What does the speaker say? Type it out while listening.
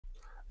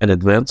An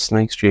advanced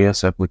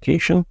Next.js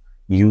application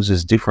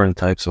uses different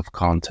types of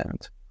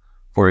content.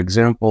 For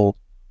example,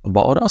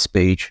 About Us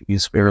page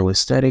is fairly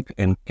static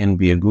and can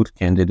be a good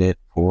candidate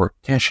for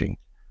caching.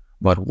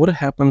 But what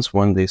happens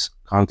when this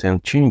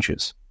content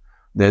changes?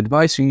 The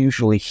advice you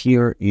usually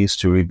hear is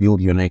to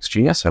rebuild your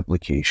Next.js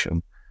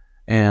application.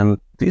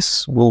 And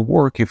this will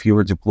work if you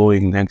are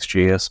deploying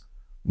Next.js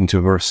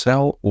into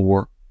Vercel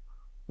or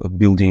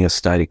building a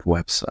static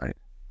website.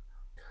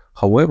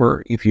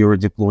 However, if you are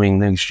deploying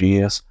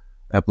Next.js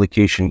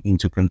application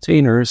into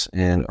containers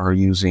and are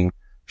using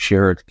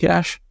shared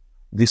cache,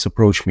 this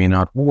approach may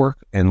not work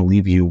and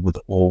leave you with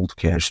old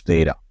cache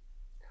data.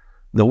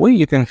 The way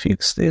you can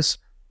fix this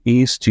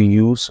is to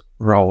use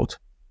route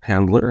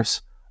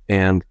handlers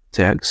and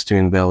tags to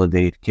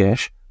invalidate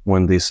cache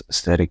when this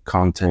static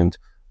content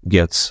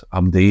gets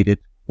updated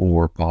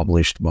or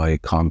published by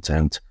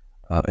content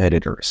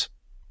editors.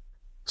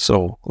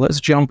 So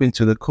let's jump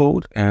into the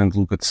code and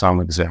look at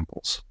some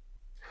examples.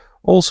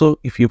 Also,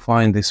 if you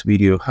find this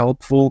video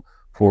helpful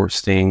for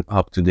staying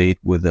up to date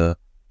with the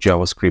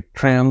JavaScript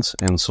trends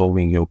and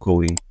solving your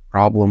coding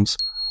problems,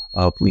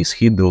 please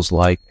hit those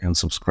like and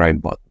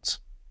subscribe buttons.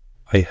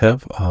 I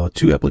have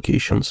two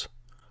applications.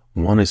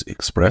 One is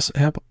Express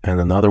app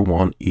and another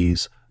one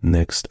is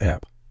Next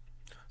app.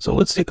 So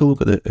let's take a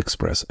look at the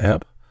Express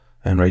app.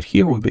 And right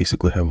here, we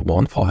basically have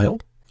one file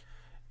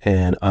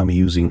and I'm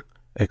using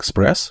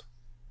Express.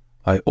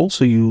 I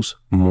also use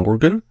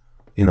Morgan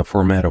in a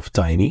format of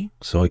tiny,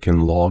 so I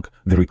can log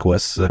the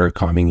requests that are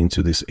coming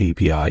into this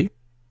API.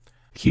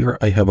 Here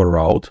I have a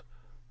route.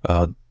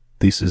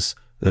 This is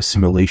a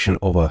simulation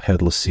of a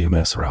headless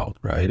CMS route,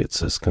 right? It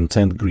says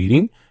content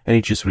greeting, and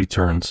it just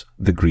returns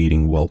the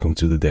greeting, welcome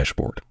to the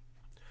dashboard.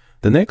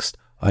 The next,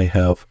 I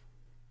have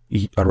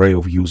an array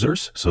of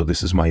users, so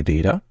this is my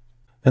data.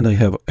 And I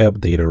have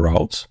app data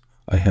routes.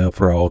 I have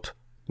route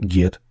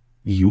get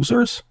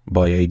users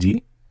by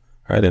ID,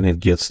 right? And it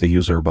gets the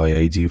user by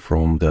ID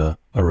from the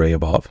array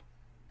above.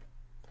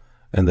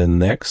 And then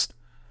next,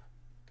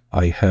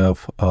 I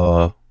have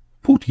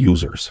put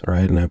users,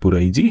 right? And I put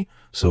ID.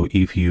 So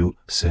if you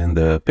send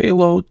a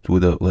payload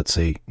with a, let's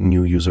say,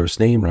 new user's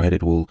name, right,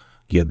 it will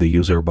get the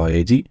user by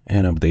ID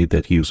and update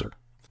that user.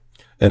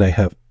 And I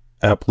have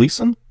app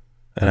listen,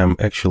 and I'm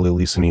actually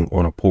listening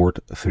on a port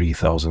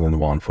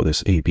 3001 for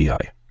this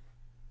API.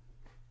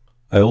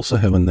 I also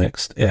have a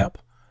Next app,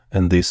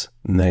 and this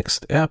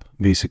Next app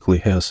basically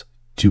has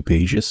two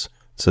pages.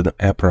 It's an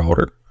app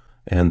router,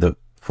 and the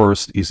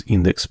first is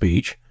index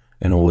page,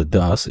 and all it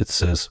does, it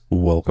says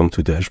welcome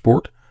to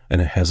dashboard,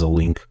 and it has a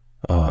link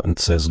and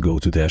says go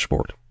to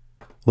dashboard.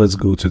 Let's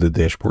go to the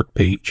dashboard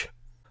page.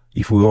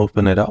 If we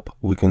open it up,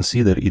 we can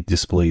see that it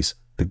displays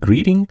the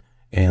greeting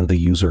and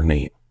the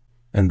username.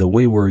 And the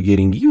way we're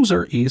getting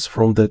user is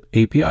from the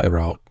API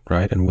route,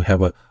 right? And we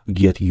have a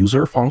get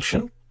user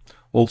function.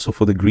 Also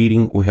for the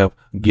greeting, we have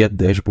get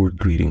dashboard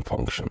greeting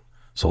function.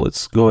 So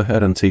let's go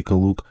ahead and take a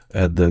look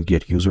at the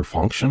get user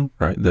function,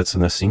 right? That's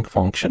an async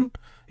function.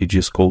 It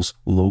just calls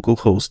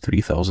localhost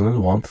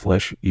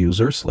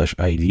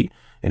 3001/user/ID.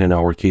 And in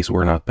our case,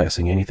 we're not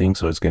passing anything,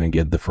 so it's going to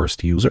get the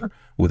first user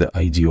with the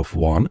ID of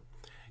 1.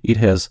 It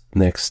has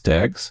next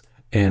tags,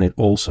 and it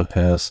also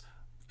has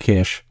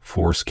cache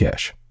force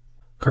cache.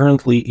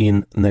 Currently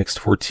in Next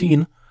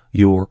 14,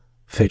 your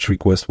fetch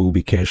request will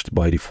be cached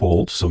by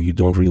default, so you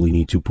don't really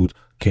need to put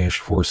cache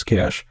force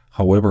cache.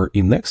 However,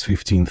 in Next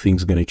 15,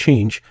 things are going to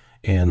change,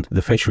 and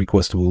the fetch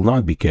request will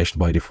not be cached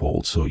by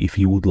default. So if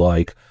you would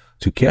like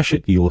to cache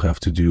it, you'll have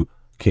to do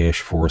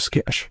cache force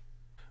cache.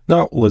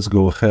 Now let's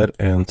go ahead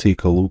and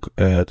take a look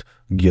at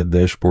get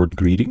dashboard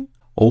greeting.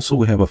 Also,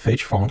 we have a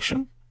fetch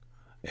function,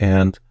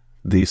 and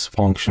this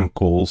function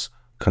calls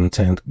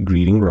content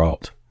greeting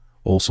route.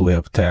 Also, we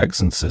have tags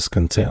and says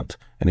content.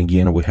 And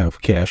again, we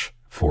have cache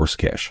force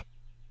cache.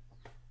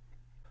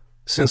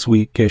 Since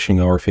we're caching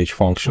our fetch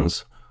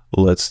functions,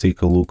 let's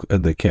take a look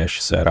at the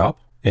cache setup.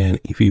 And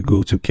if you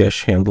go to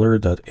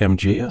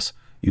cachehandler.mjs,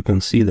 you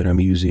can see that I'm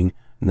using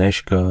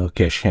Next.js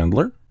Cache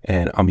Handler,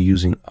 and I'm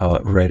using a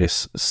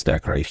Redis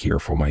stack right here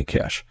for my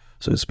cache.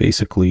 So it's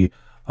basically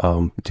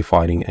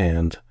defining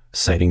and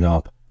setting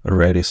up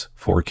Redis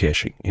for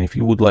caching. And if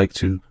you would like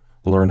to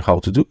learn how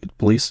to do it,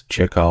 please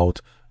check out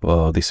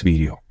this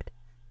video.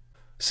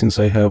 Since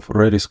I have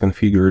Redis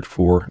configured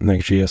for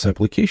Next.js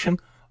application,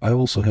 I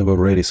also have a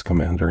Redis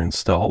commander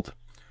installed.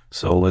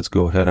 So let's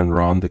go ahead and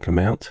run the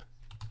command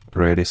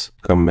Redis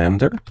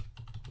commander.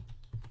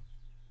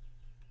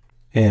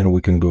 And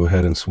we can go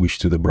ahead and switch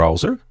to the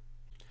browser.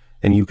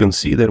 And you can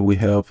see that we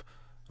have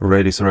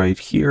Redis right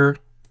here,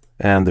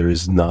 and there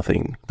is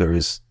nothing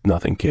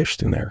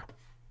cached in there.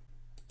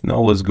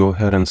 Now let's go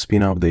ahead and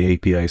spin up the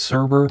API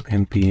server,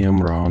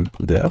 npm run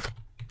dev.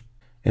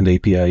 And the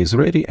API is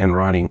ready and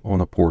running on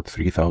a port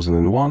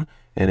 3001.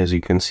 And as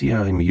you can see,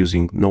 I'm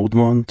using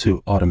Node1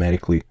 to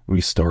automatically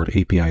restart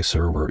API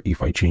server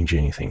if I change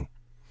anything.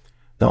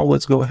 Now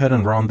let's go ahead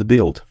and run the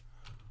build.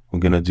 We're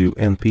going to do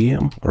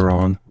npm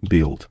run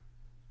build.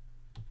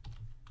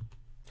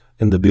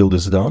 And the build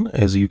is done.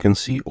 As you can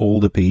see, all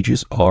the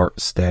pages are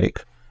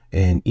static.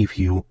 And if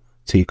you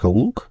take a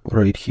look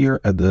right here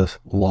at the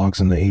logs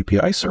in the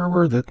API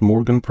server that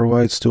Morgan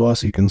provides to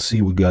us. You can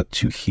see we got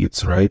 2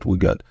 hits, right? We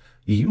got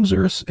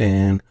users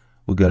and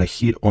we got a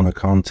hit on a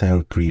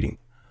content greeting.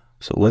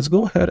 So let's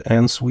go ahead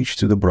and switch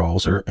to the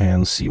browser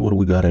and see what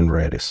we got in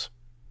Redis.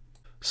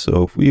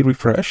 So if we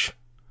refresh,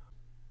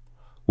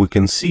 we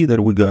can see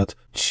that we got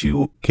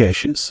 2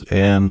 caches,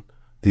 and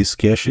these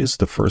caches,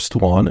 the first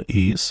one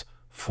is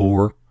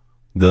for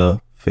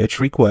the fetch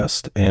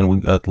request, and we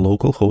got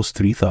localhost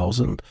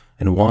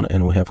 3001,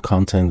 and we have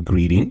content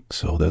greeting.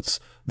 So that's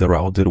the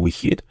route that we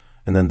hit.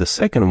 And then the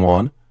second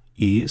one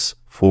is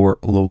for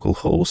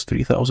localhost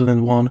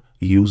 3001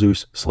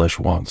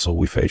 users/1. So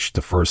we fetched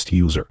the first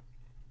user.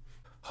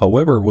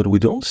 However, what we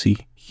don't see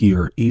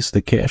here is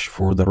the cache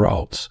for the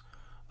routes,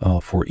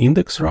 for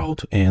index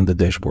route and the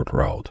dashboard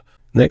route.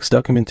 Next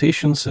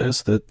documentation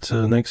says that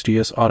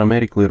Next.js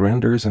automatically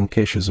renders and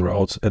caches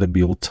routes at a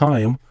build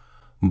time,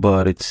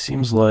 but it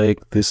seems like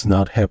this is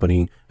not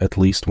happening, at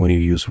least when you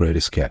use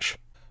Redis cache.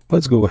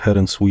 Let's go ahead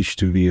and switch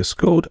to VS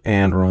Code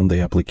and run the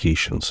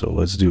application. So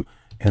let's do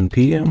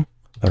npm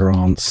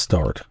run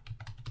start.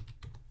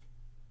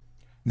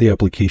 The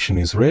application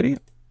is ready.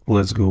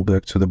 Let's go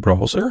back to the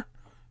browser,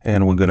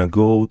 and we're gonna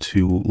go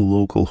to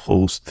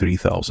localhost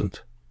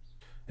 3000.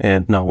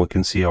 And now we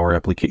can see our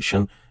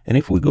application. And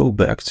if we go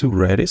back to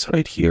Redis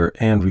right here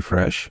and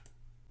refresh,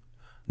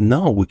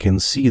 now we can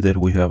see that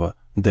we have a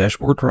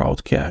dashboard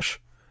route cache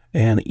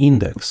and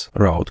index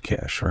route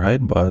cache,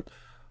 right? But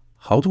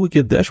how do we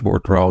get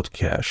dashboard route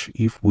cache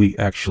if we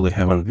actually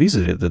haven't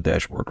visited the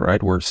dashboard,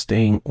 right? We're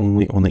staying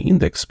only on the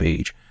index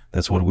page.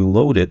 That's what we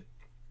loaded.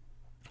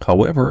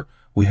 However,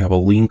 we have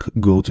a link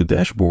go to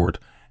dashboard,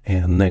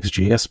 and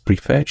Next.js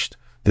prefetched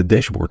the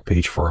dashboard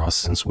page for us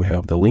since we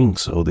have the link.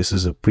 So this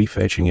is a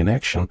prefetching in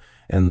action,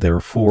 and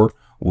therefore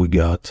we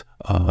got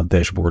a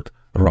dashboard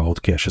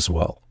route cache as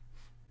well.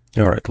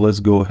 All right,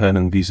 let's go ahead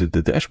and visit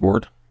the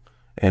dashboard,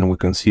 and we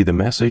can see the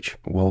message,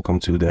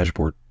 welcome to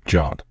dashboard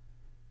John.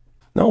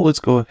 Now let's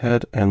go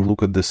ahead and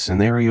look at the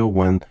scenario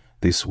when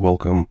this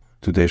welcome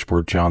to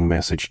dashboard John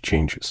message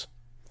changes.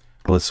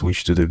 Let's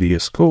switch to the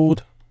VS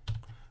Code,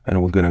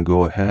 and we're gonna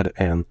go ahead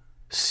and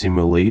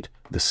simulate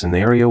the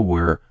scenario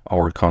where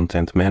our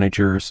content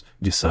managers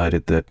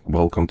decided that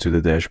welcome to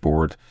the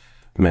dashboard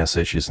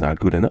message is not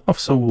good enough,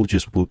 so we'll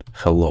just put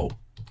hello.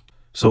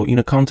 So in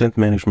a content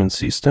management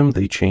system,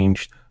 they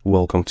changed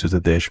welcome to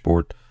the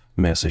dashboard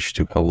message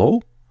to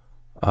hello.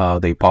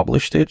 They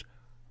published it.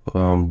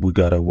 We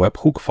got a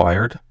webhook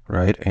fired,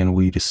 right? And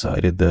we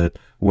decided that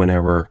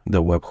whenever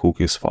the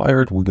webhook is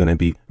fired, we're going to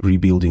be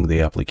rebuilding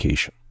the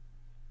application.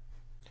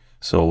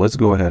 So let's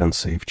go ahead and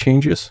save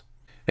changes.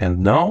 And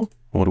now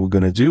what we're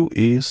going to do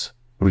is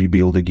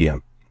rebuild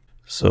again.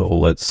 So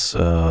let's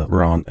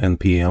run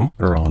npm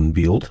run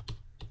build.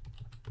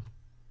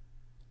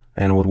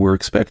 And what we're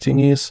expecting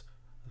is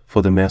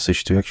for the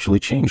message to actually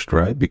change,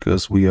 right?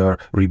 Because we are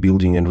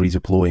rebuilding and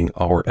redeploying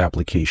our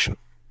application.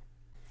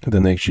 The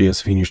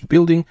Next.js finished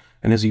building,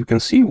 and as you can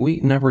see, we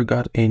never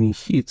got any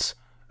hits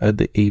at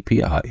the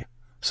API.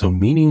 So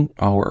meaning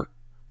our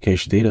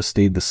cache data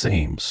stayed the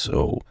same.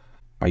 So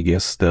I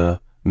guess the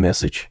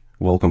message,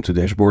 welcome to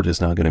dashboard,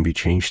 is not going to be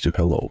changed to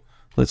hello.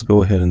 Let's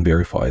go ahead and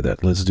verify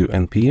that. Let's do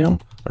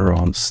npm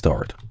run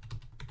start.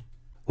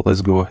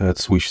 Let's go ahead,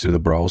 switch to the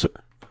browser,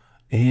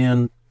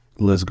 and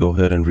let's go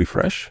ahead and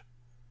refresh.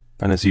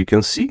 And as you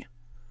can see,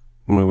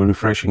 we're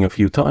refreshing a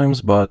few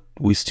times, but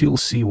we still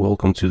see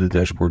welcome to the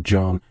dashboard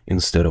John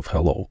instead of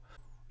hello.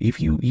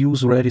 If you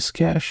use Redis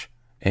cache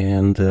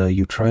and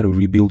you try to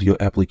rebuild your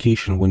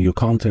application when your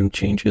content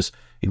changes,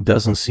 it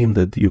doesn't seem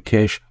that your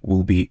cache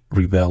will be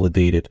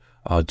revalidated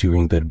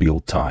during that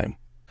build time.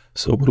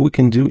 So what we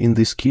can do in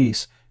this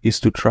case is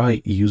to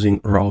try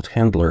using route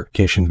handler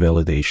cache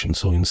invalidation.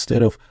 So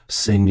instead of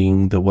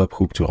sending the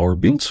webhook to our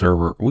build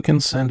server, we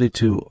can send it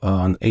to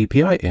an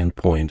API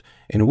endpoint,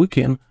 and we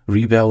can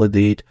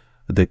revalidate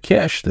the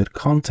cache, that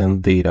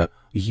content data,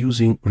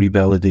 using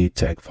revalidate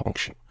tag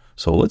function.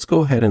 So let's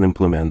go ahead and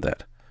implement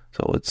that.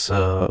 So let's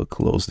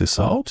close this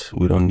out.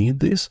 We don't need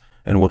this.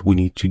 And what we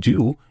need to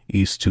do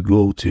is to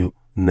go to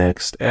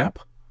Next app,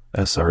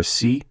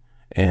 src,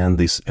 and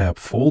this app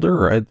folder,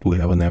 right? We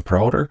have an app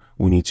router.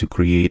 We need to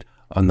create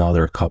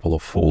another couple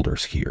of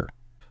folders here.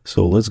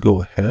 So let's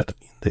go ahead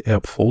in the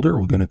app folder.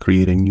 We're going to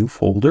create a new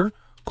folder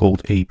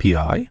called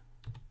API.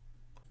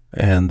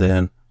 And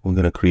then we're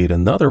going to create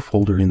another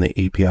folder in the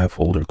API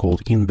folder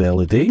called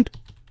Invalidate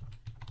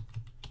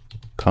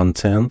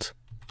Content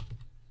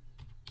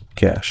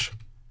Cache.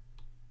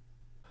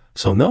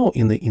 So now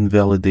in the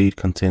Invalidate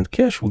Content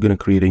Cache, we're going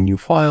to create a new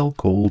file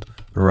called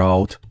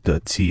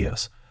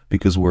route.ts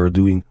because we're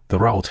doing the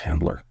route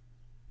handler.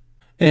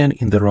 And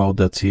in the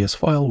route.ts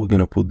file, we're going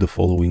to put the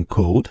following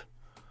code.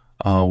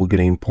 We're going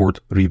to import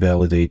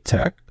revalidate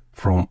tag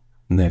from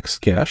Next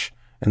cache,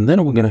 and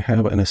then we're going to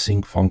have an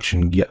async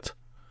function get.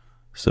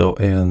 So,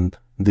 and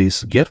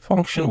this get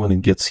function, when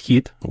it gets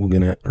hit, we're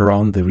going to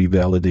run the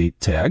revalidate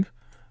tag,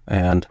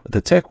 and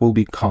the tag will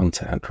be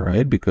content,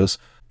 right? Because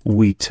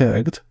we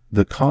tagged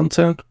the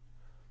content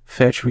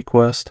fetch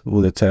request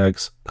with the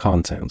tags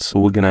content. So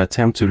we're going to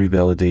attempt to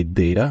revalidate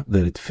data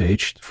that it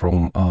fetched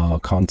from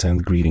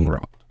content greeting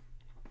route.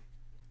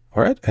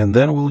 All right, and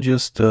then we'll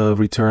just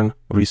return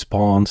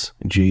response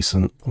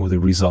JSON with the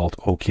result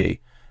OK.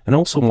 And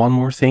also one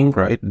more thing,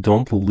 right?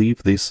 Don't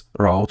leave this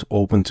route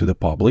open to the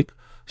public.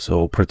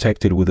 So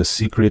protect it with a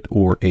secret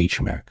or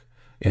HMAC.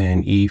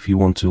 And if you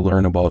want to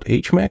learn about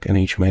HMAC and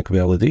HMAC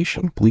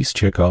validation, please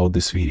check out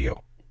this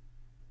video.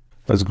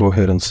 Let's go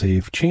ahead and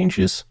save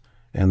changes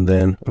and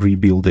then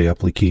rebuild the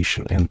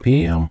application.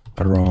 npm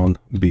run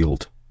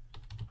build.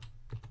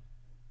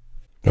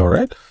 All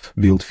right,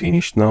 build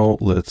finished. Now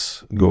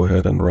let's go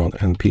ahead and run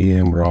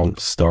npm run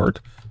start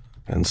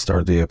and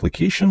start the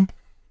application.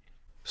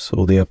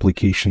 So the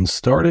application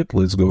started.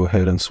 Let's go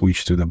ahead and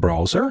switch to the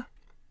browser.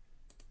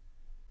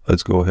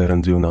 Let's go ahead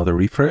and do another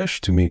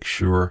refresh to make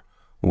sure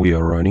we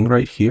are running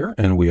right here,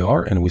 and we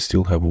are, and we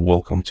still have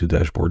welcome to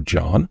dashboard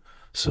John.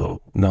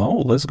 So now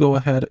let's go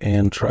ahead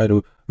and try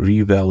to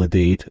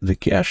revalidate the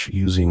cache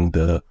using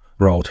the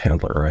route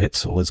handler, right?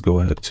 So let's go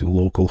ahead to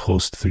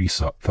localhost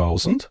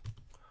 3000.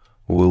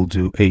 We'll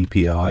do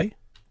API,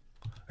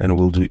 and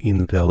we'll do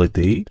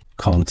invalidate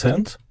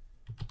content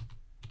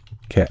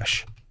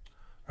cache.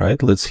 All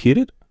right, let's hit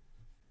it.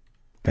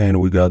 And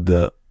we got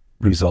the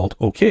result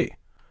OK.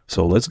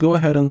 So let's go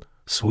ahead and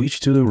switch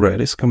to the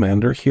Redis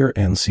commander here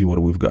and see what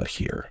we've got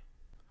here.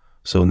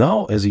 So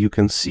now, as you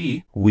can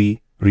see,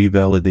 we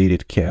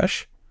revalidated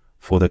cache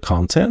for the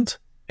content,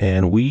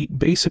 and we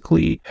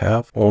basically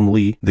have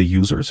only the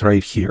users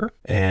right here,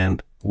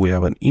 and we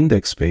have an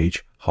index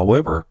page.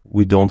 However,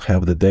 we don't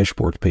have the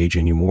dashboard page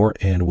anymore,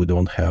 and we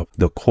don't have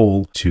the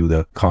call to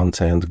the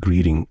content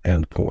greeting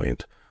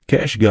endpoint.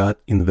 Cache got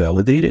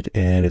invalidated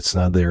and it's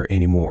not there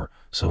anymore.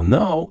 So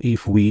now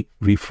if we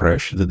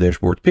refresh the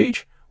dashboard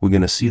page, we're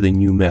going to see the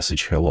new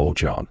message, hello,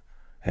 John.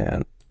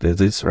 And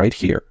that is right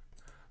here.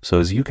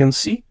 So as you can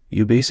see,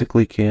 you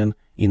basically can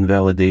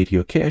invalidate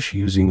your cache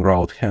using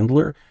route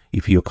handler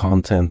if your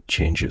content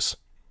changes.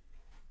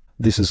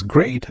 This is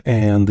great,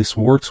 and this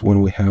works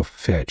when we have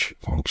fetch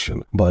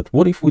function. But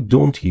what if we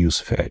don't use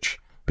fetch?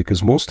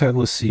 Because most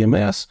headless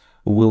CMS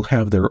will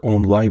have their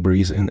own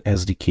libraries and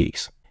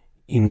SDKs.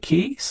 In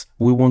case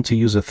we want to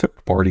use a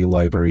third-party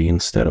library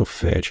instead of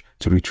fetch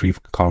to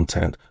retrieve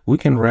content, we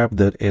can wrap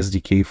that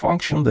SDK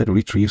function that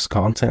retrieves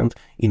content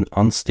in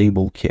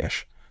unstable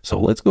cache. So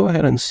let's go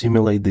ahead and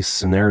simulate this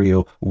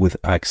scenario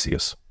with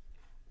Axios.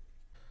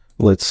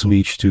 Let's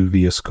switch to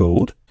VS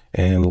Code,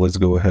 and let's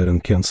go ahead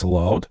and cancel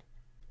out.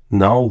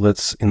 Now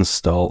let's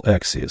install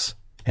Axios.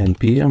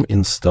 npm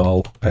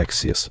install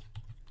Axios.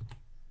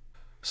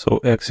 So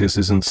Axios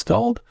is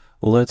installed.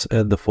 Let's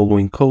add the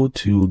following code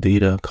to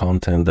data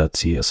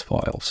content.cs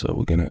file. So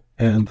we're going to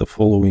add the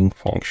following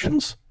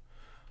functions.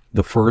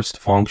 The first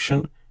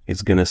function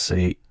is going to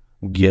say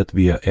get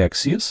via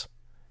Axios,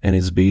 and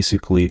it's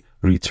basically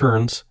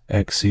returns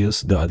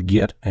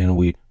axios.get, and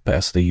we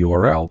pass the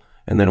URL,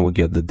 and then we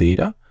get the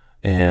data.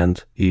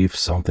 And if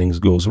something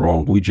goes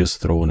wrong, we just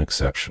throw an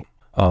exception,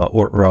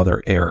 or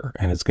rather error,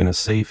 and it's going to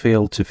say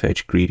failed to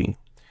fetch greeting.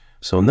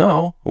 So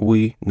now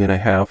we're going to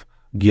have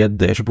get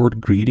dashboard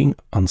greeting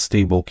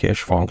unstable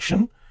cache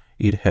function.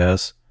 It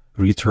has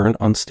return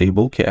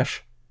unstable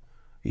cache.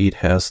 It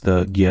has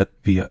the get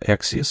via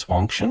Axios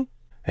function.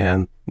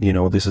 And, you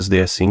know, this is the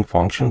async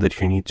function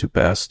that you need to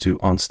pass to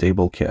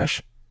unstable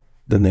cache.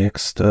 The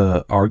next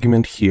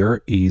argument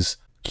here is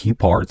key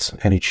parts,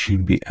 and it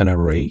should be an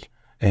array.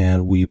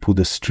 And we put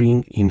a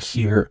string in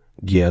here,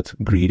 get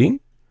greeting.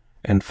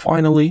 And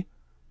finally,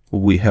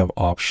 we have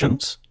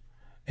options.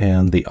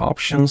 And the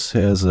options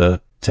has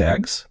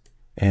tags.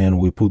 And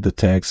we put the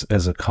tags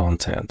as a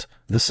content,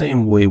 the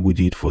same way we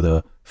did for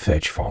the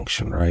fetch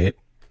function, right?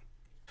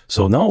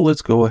 So now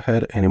let's go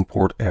ahead and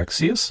import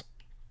Axios.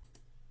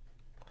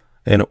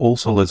 And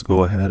also let's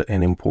go ahead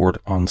and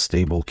import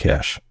unstable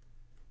cache.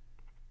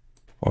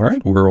 All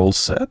right, we're all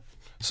set.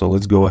 So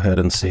let's go ahead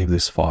and save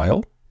this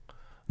file.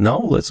 Now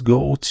let's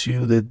go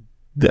to the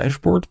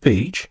dashboard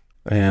page.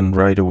 And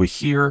right over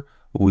here,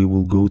 we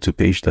will go to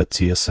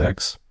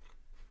page.tsx.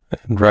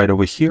 And right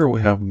over here,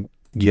 we have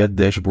get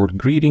dashboard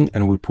greeting,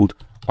 and we put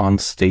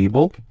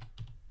unstable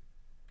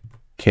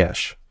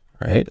cache,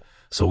 right?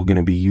 So we're going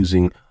to be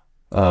using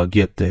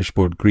get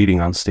dashboard greeting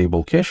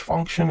unstable cache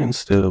function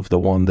instead of the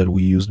one that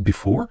we used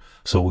before.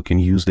 So we can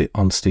use the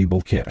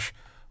unstable cache.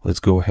 Let's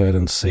go ahead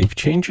and save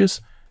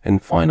changes.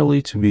 And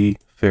finally, to be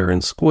fair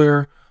and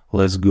square,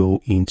 let's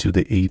go into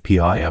the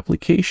API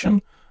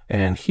application.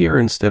 And here,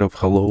 instead of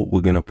hello,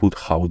 we're going to put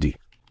howdy.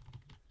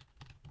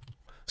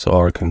 So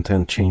our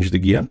content changed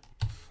again.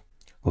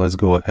 Let's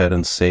go ahead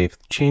and save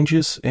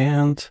changes,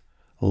 and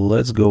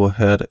let's go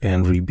ahead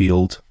and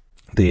rebuild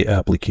the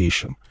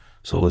application.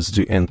 So let's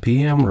do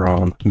npm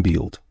run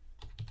build.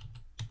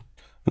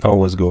 Now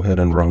let's go ahead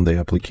and run the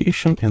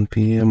application,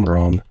 npm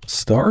run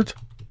start.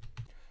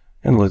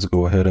 And let's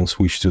go ahead and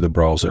switch to the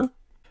browser.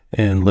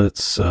 And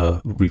let's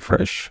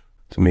refresh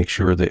to make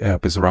sure the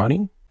app is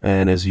running.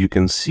 And as you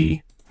can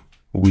see,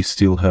 we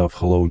still have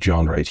hello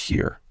John right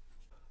here.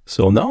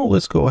 So now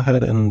let's go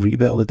ahead and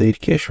revalidate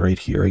cache right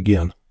here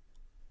again.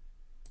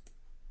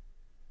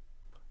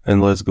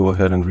 And let's go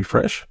ahead and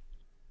refresh.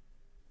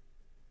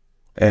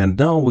 And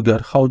now we got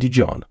Howdy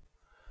John.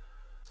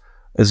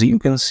 As you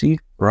can see,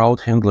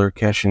 route handler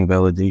caching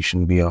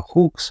validation via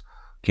hooks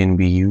can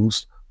be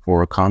used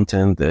for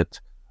content that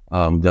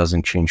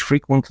doesn't change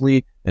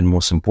frequently, and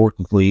most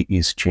importantly,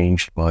 is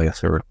changed by a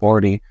third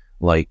party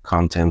like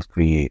content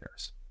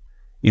creators.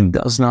 It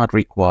does not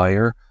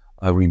require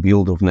a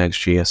rebuild of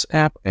Next.js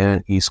app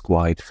and is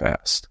quite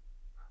fast.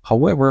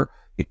 However,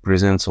 it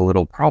presents a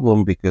little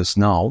problem because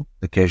now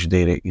the cache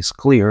data is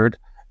cleared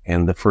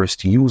and the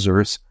first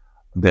users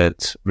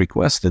that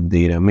requested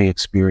data may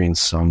experience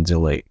some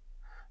delay.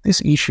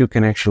 This issue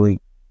can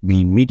actually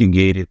be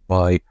mitigated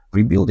by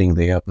rebuilding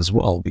the app as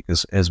well,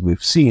 because as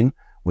we've seen,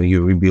 when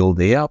you rebuild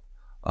the app,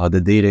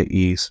 the data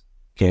is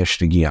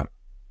cached again.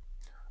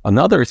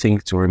 Another thing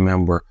to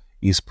remember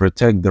is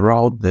protect the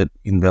route that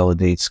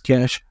invalidates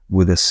cache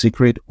with a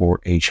secret or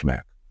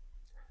HMAC.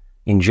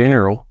 In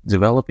general,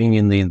 developing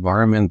in the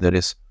environment that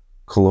is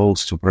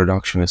close to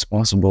production as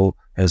possible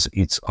has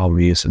its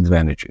obvious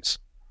advantages.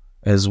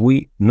 As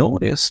we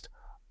noticed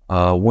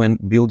when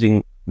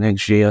building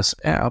Next.js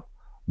app,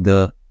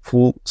 the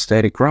full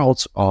static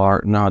routes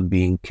are not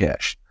being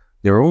cached.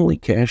 They're only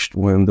cached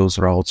when those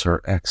routes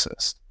are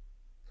accessed.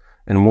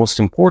 And most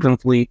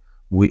importantly,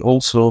 we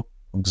also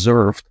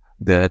observed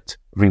that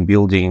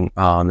rebuilding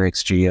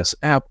Next.js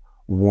app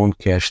won't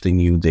cache the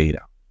new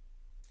data.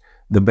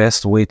 The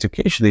best way to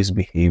cache this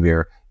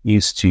behavior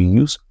is to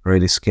use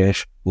Redis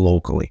cache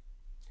locally.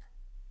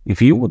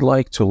 If you would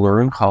like to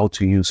learn how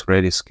to use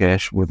Redis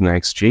cache with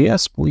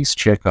Next.js, please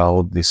check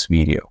out this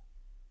video.